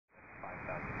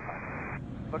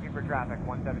Looking for traffic,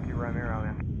 172 Romeo,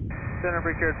 Romeo. Center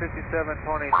Brickyard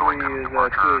 5723 is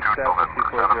 28 South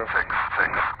 240.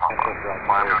 766,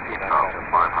 climb to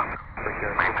 8,500.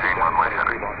 Maintain runway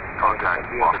heading. Contact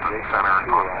Boston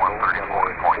Center on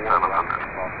 134.700.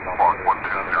 Squawk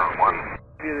 1201.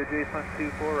 Via the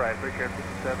J-24 right, Brickyard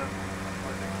 57.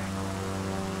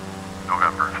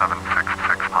 November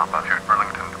 766 Papa to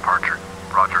Burlington Departure.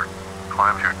 Roger.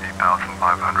 Climb to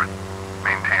 8,500.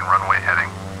 Maintain runway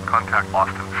heading. Contact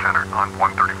Boston Center on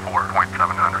 134.700.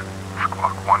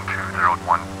 Squawk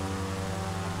 1201.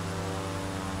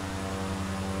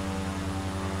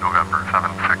 November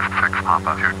 766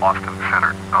 Papa to Boston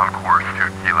Center. On course to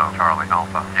Kilo Charlie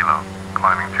Alpha Kilo.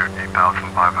 Climbing to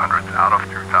 8,500 out of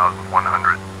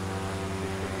 2,100.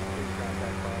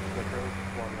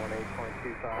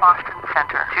 Boston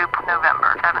Center to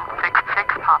November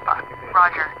 766 Papa.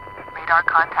 Roger. Radar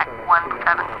contact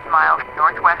 17 miles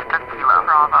northwest of Kilo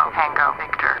Bravo Tango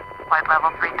Victor. Flight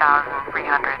level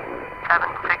 3,300.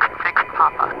 766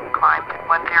 Papa. Climb to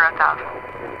 10,000.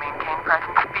 Maintain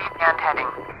present speed and heading.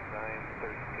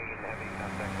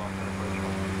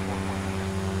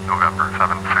 November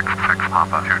 766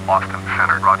 Papa to Boston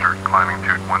Center. Roger. Climbing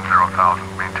to 10,000.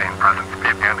 Maintain present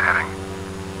speed and heading.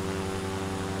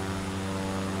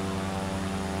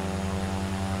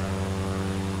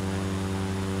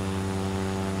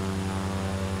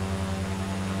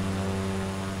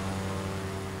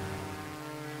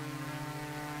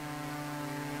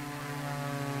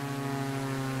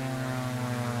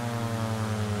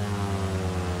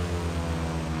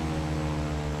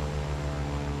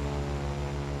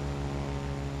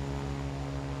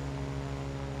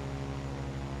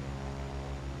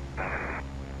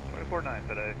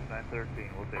 FedEx 913,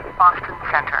 we'll take it. Boston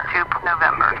Center to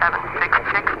November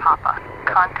 766 Papa.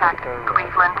 Contact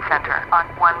Cleveland Center on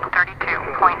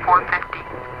 132.450.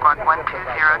 Squawk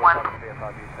 1201.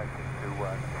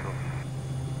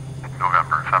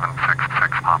 November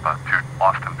 766 Papa to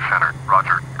Boston Center.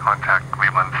 Roger. Contact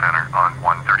Cleveland Center on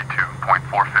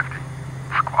 132.450.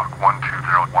 Squawk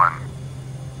 1201.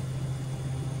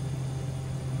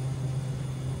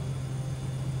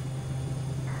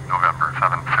 November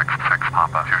 766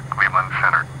 Papa to Cleveland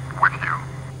Center. With you.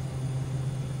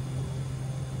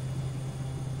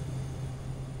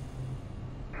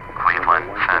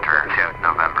 Cleveland Center to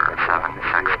November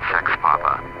 766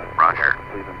 Papa. Roger.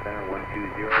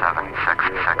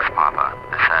 766 Papa.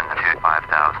 Descend to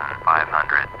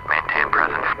 5,500. Maintain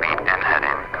present speed and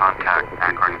heading. Contact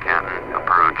Akron-Canton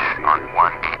Approach on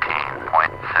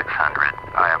 118.600.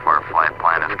 IFR flight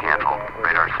plan is canceled.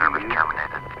 Radar service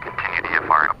terminated. Continue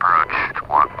DFR approach.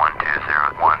 Squawk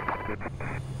 1201.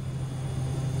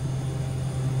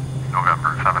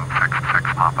 November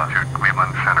 766 Papa to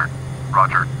Cleveland Center.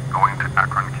 Roger. Going to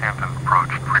Akron-Canton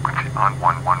Approach. Frequency on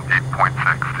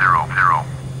 118.600.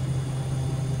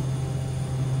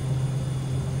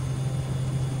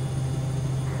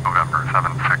 November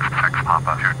 766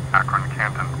 Papa to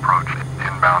Akron-Canton Approach.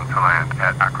 Inbound to land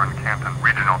at Akron-Canton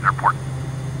Regional Airport.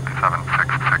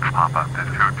 766 Papa is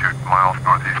 22 miles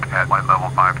northeast at flight level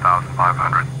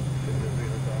 5,500.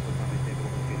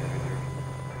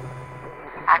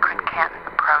 Akron-Canton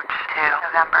Approach to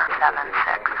November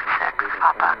 766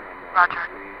 Papa. Roger.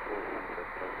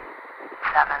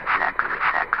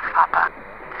 766 Papa.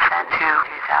 Descend to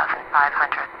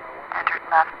 2,500. Entered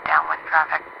left downwind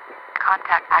traffic.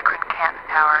 Contact Akron-Canton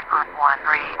Tower on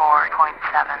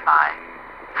 134.75.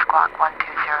 Squawk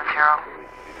 1200.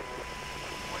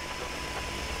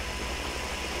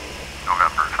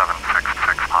 November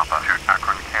 766 Papa to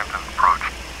Akron-Canton Approach.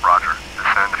 Roger.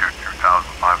 Descend to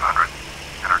 2,500.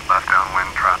 Entered left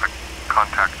downwind traffic.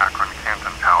 Contact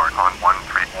Akron-Canton Tower on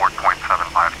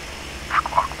 134.75.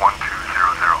 Squawk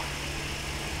 1200.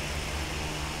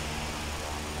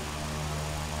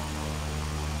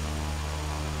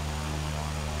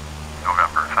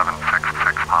 November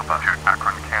 766 Papa to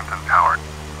Akron-Canton Tower.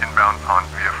 Inbound on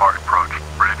VFR approach.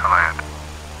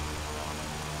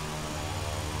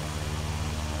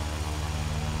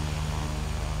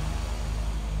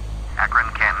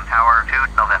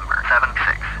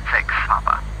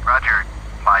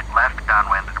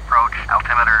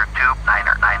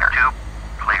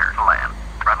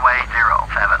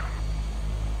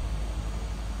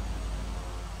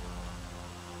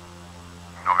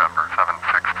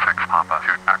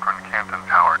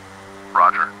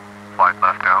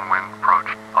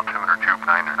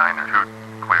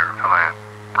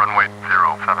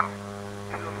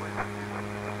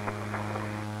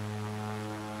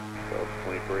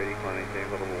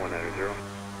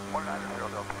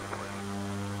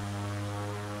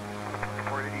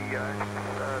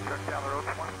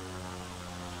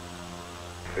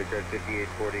 Bridgehead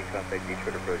 5840, contact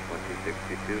Detroit Approach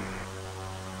 12622.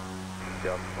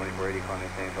 Delta 2480, calling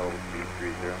maintain, level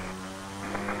 230.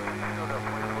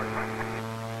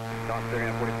 Don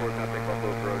Sterling 44, contact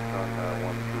Buffalo Approach on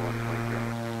 12123.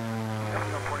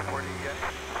 Delta 2480, yes,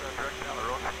 direction down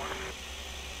the road somewhere.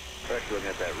 We're actually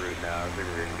looking at that route now. I think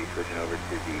we're going to be switching over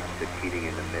to the Keating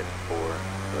in the mid-4.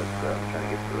 Let's try to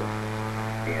get to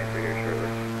the answer here shortly.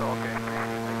 Oh, okay.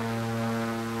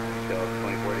 Delta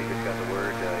 2480, just got the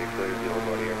word. You're clear to the Old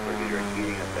Body Airport. You're in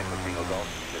Keating. That's Echo Single Golf,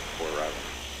 mid-4 arrival.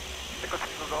 Echo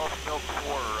Single Golf, Milk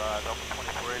 4, Delta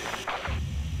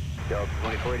 2480. Delta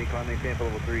 2480, calling maintain,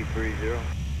 level 330.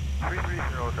 330,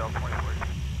 Delta 2480.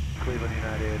 Cleveland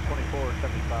United,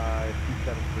 2475,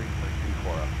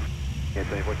 273.24 up. Yeah,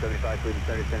 2475, Cleveland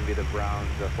Center, send via the Browns,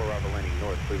 4 Bravo landing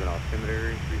north, Cleveland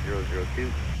altimeter,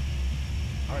 3002.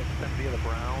 All right, descend via the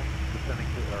Browns, descending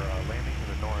to, or landing to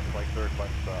the north, like third, but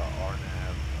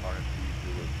RNAV, RMC to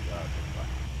the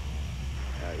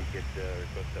You get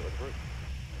request that with the group.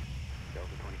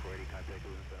 Delta 2480, contact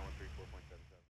Cleveland Center 134.77.